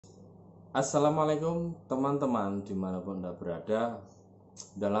Assalamualaikum teman-teman dimanapun Anda berada.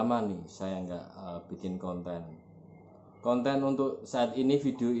 Udah lama nih saya nggak bikin konten untuk saat ini.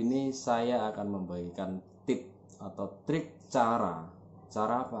 Video ini saya akan membagikan tip atau trik cara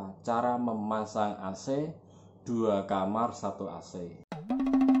apa? Cara memasang AC 2 kamar 1 AC.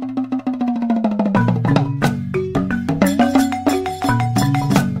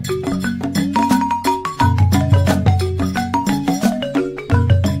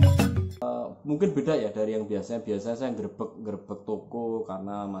 Mungkin beda ya dari yang biasanya saya gerebek toko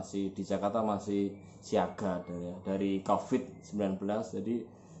karena masih di Jakarta masih siaga dari COVID-19. Jadi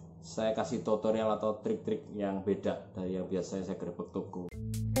saya kasih tutorial atau trik-trik yang beda dari yang biasanya saya gerebek toko.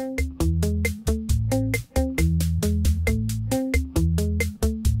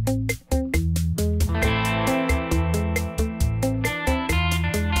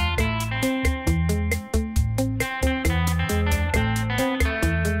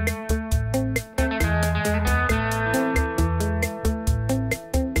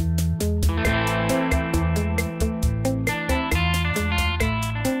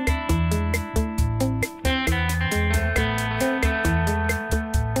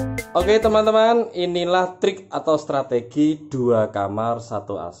 Oke teman-teman, inilah trik atau strategi 2 kamar 1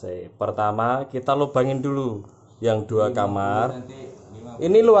 AC. Pertama kita lubangin dulu yang 2 kamar.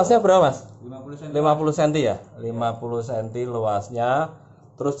 Ini luasnya berapa mas? 50 cm ya? 50 cm luasnya.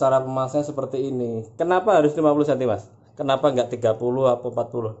 Terus cara memasangnya seperti ini. Kenapa harus 50 cm mas? Kenapa nggak 30 atau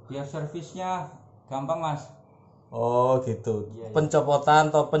 40? Biar servisnya gampang mas. Oh gitu. Iya.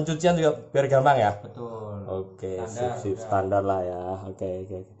 Pencopotan atau pencucian juga biar gampang ya? Betul. Oke, Standar, sip standar lah ya.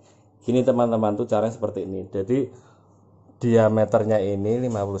 Oke. Gini teman-teman, tuh caranya seperti ini. Jadi diameternya ini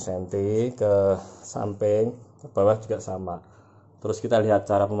 50 cm, ke samping ke bawah juga sama. Terus kita lihat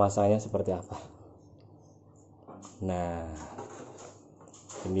cara pemasangannya seperti apa. Nah,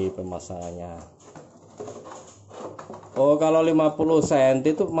 ini pemasangannya. Oh, kalau 50 cm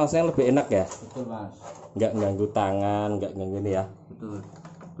itu pemasangannya lebih enak ya? Betul mas. Nggak ganggu tangan, nggak ganggu ini ya? Betul.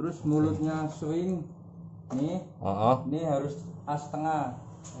 Terus mulutnya swing nih. Ini harus pas tengah.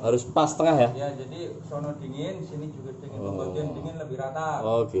 Harus pas tengah ya? Ya, jadi sono dingin, sini juga dingin. Bagian dingin lebih rata.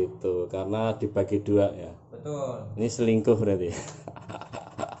 Oh gitu, karena dibagi 2 ya. Betul. Ini selingkuh berarti.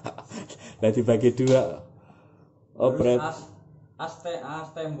 Nah dibagi 2. Oh berarti as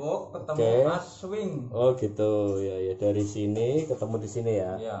tembok ketemu as swing. Oh gitu, ya dari sini ketemu di sini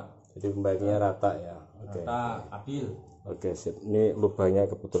ya. Iya. Jadi pembagiannya rata ya. Oke. Rata, adil. Oke, sip. Ini lubangnya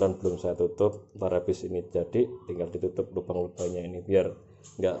kebetulan belum saya tutup. Ntar habis ini jadi tinggal ditutup lubang-lubangnya ini biar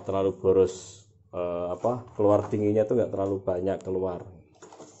nggak terlalu boros, keluar dinginnya tuh nggak terlalu banyak keluar.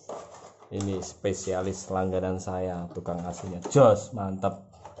 Ini spesialis langganan saya, tukang aslinya. Jos, mantap,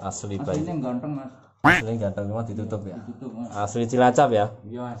 asli baik. Aslinya ganteng mas. Asli ganteng cuma ditutup ya. Ditutup mas. Asli Cilacap ya.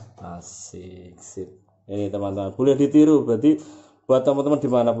 Iya mas. Asik, sip. Ini teman-teman boleh ditiru. Berarti buat teman-teman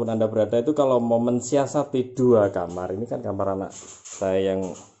dimanapun anda berada itu kalau mau mensiasati 2 kamar, ini kan kamar anak saya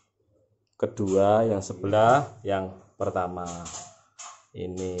yang kedua, yang sebelah, yang pertama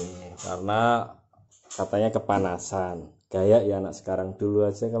ini karena katanya kepanasan. Gaya ya anak sekarang. Dulu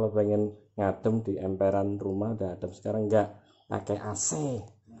aja kalau pengen ngadem di emperan rumah udah adem, sekarang enggak, pakai AC.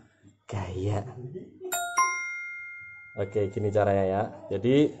 Gaya. Oke, gini caranya ya.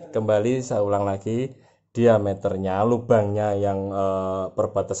 Jadi kembali saya ulang lagi, diameternya lubangnya yang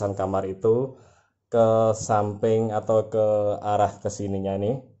perbatasan kamar itu ke samping atau ke arah kesininya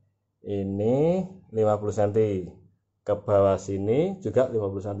nih, ini 50 cm, ke bawah sini juga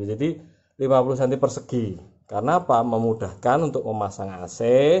 50 cm. Jadi 50 cm persegi. Karena apa? Memudahkan untuk memasang AC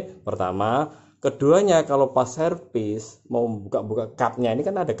pertama. Keduanya kalau pas servis mau buka-buka cupnya, ini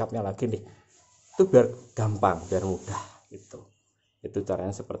kan ada cupnya lagi nih, itu biar gampang, biar mudah gitu. Itu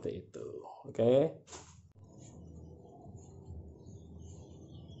caranya seperti itu.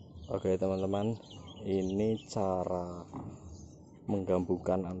 Oke teman-teman, ini cara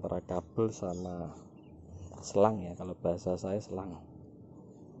menggabungkan antara kabel sama selang ya, kalau bahasa saya selang.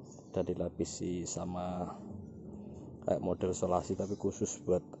 Dan dilapisi sama kayak model solasi tapi khusus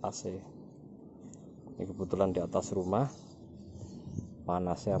buat AC. Ini kebetulan di atas rumah,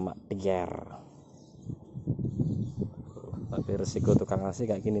 panasnya mak tier. Tapi resiko tukang AC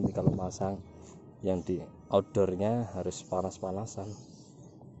kayak gini nih, kalau masang yang di outdoornya harus panas-panasan.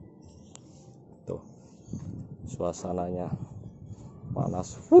 Tuh suasananya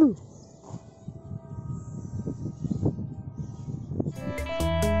panas full.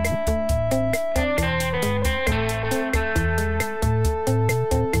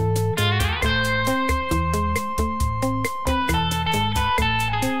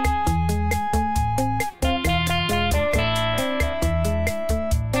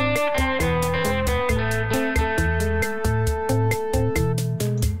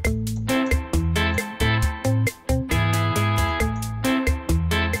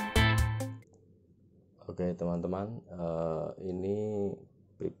 teman-teman, ini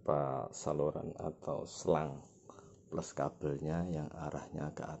pipa saluran atau selang plus kabelnya yang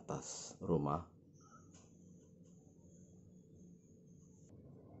arahnya ke atas rumah.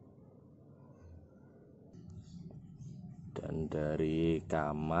 Dan dari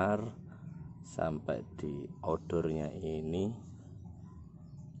kamar sampai di outdoornya ini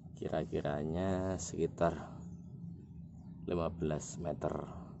kira-kiranya sekitar 15 meter.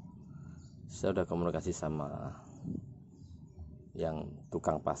 Saya udah komunikasi sama yang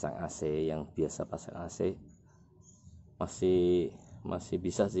tukang pasang AC, yang biasa pasang AC, masih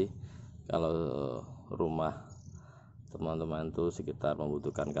bisa sih. Kalau rumah teman-teman tuh sekitar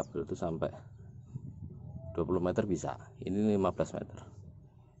membutuhkan kabel itu sampai 20 meter bisa. Ini 15 meter.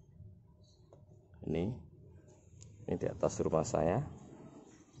 Ini di atas rumah saya.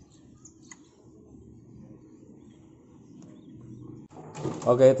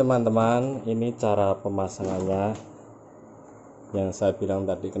 Oke teman-teman, ini cara pemasangannya yang saya bilang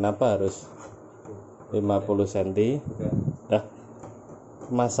tadi. Kenapa harus 50 cm? Nah,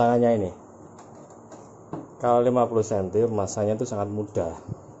 pemasangannya ini, kalau 50 cm pemasangannya itu sangat mudah.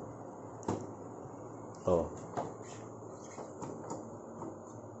 Tuh,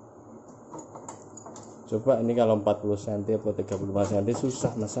 coba ini kalau 40 cm atau 35 cm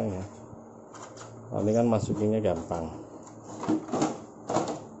susah masangnya. Ini kan masukinnya gampang.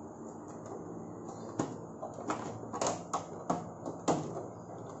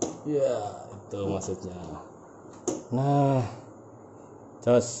 Ya, itu maksudnya. Nah,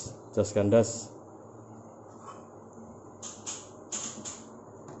 jos kandas.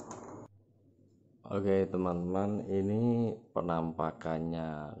 Oke teman-teman, ini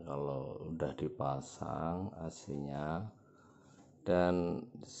penampakannya kalau udah dipasang AC-nya, dan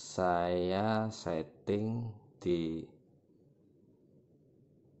saya setting di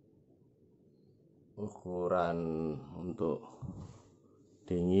ukuran untuk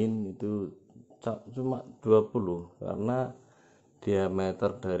dingin itu cuma 20, karena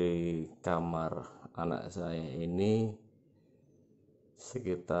diameter dari kamar anak saya ini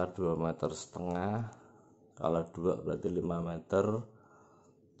sekitar 2,5 meter. Kalau 2 berarti 5 meter.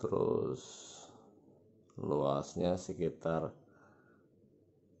 Terus luasnya sekitar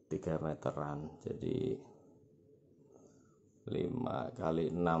 3 meteran, jadi 5 kali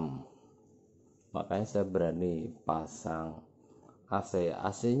 6. Makanya saya berani pasang AC.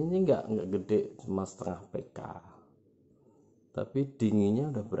 AC-nya nggak gede, cuma setengah PK, tapi dinginnya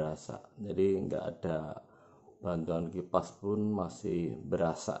udah berasa. Jadi nggak ada bantuan kipas pun masih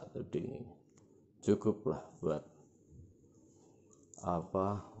berasa tuh dingin. Cukup lah buat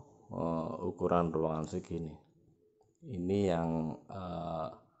ukuran ruangan segini. Ini yang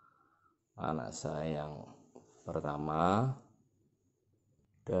anak saya yang pertama,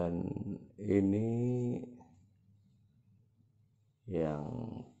 dan ini yang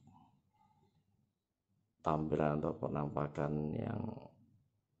tampilan atau penampakan yang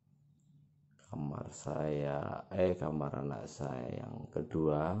kamar anak saya yang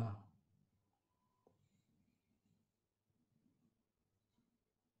kedua.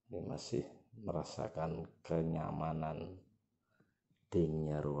 Ini masih merasakan kenyamanan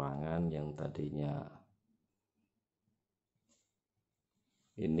dinginnya ruangan. Yang tadinya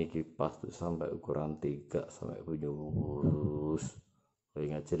ini kipas tuh sampai ukuran 3 sampai bunyi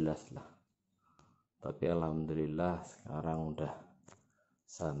nggak jelas lah, tapi alhamdulillah sekarang udah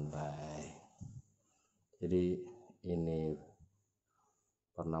santai. Jadi ini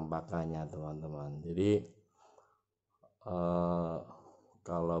penampakannya teman-teman. Jadi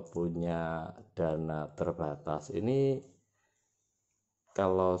kalau punya dana terbatas ini,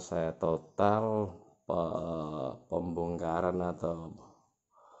 kalau saya total pembongkaran atau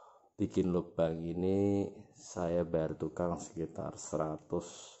bikin lubang ini, saya bayar tukang sekitar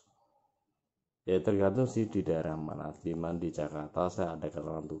 100. Ya tergantung sih di daerah mana. Di Jakarta saya ada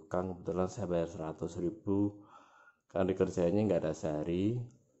kenalan tukang, kebetulan saya bayar 100.000 karena dikerjainnya nggak ada sehari,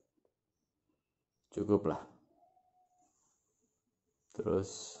 cukup lah.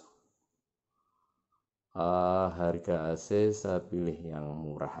 Terus harga AC saya pilih yang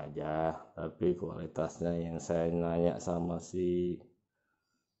murah aja, tapi kualitasnya yang saya nanya sama si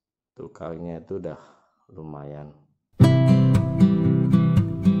tukangnya itu udah lumayan.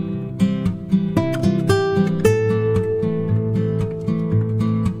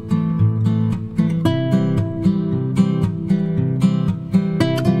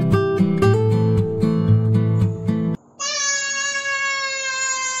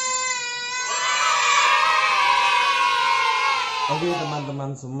 Oke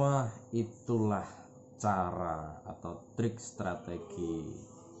teman-teman semua, itulah cara atau trik strategi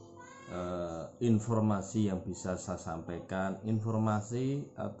informasi yang bisa saya sampaikan. Informasi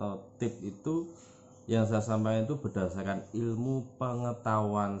atau tip itu yang saya sampaikan itu berdasarkan ilmu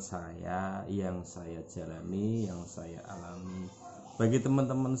pengetahuan saya yang saya jalani, yang saya alami. Bagi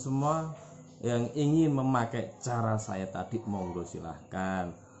teman-teman semua yang ingin memakai cara saya tadi, monggo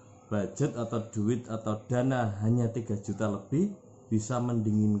silahkan. Budget atau duit atau dana hanya 3 juta lebih bisa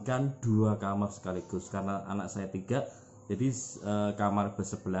mendinginkan 2 kamar sekaligus, karena anak saya 3, jadi kamar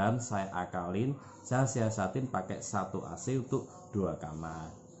bersebelahan saya akalin, saya siasatin pakai 1 AC untuk 2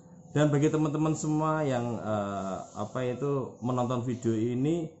 kamar. Dan bagi teman-teman semua yang menonton video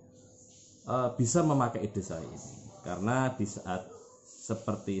ini bisa memakai ide saya ini, karena di saat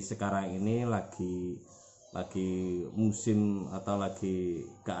seperti sekarang ini lagi musim atau lagi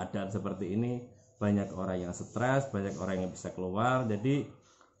keadaan seperti ini, banyak orang yang stres, banyak orang yang bisa keluar. Jadi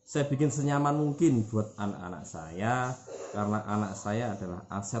saya bikin senyaman mungkin buat anak-anak saya, karena anak saya adalah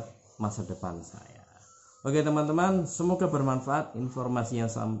aset masa depan saya. Oke teman-teman, semoga bermanfaat informasi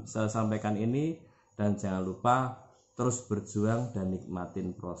yang saya sampaikan ini, dan jangan lupa terus berjuang dan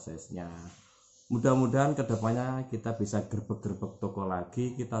nikmatin prosesnya. Mudah-mudahan kedepannya kita bisa gerbek-gerbek toko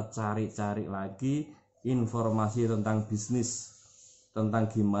lagi, kita cari-cari lagi informasi tentang bisnis, tentang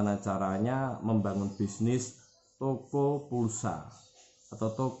gimana caranya membangun bisnis toko pulsa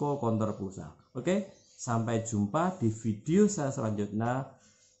atau toko konter pulsa. Oke, sampai jumpa di video saya selanjutnya.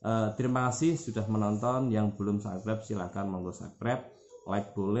 Terima kasih sudah menonton. Yang belum subscribe silahkan monggo subscribe,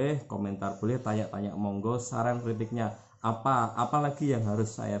 like boleh, komentar boleh, tanya-tanya monggo, saran kritiknya apalagi yang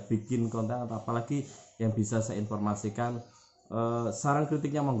harus saya bikin konten atau apalagi yang bisa saya informasikan, saran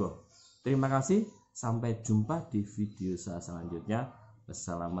kritiknya monggo. Terima kasih, sampai jumpa di video saya selanjutnya.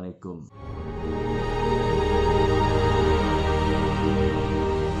 Wassalamualaikum.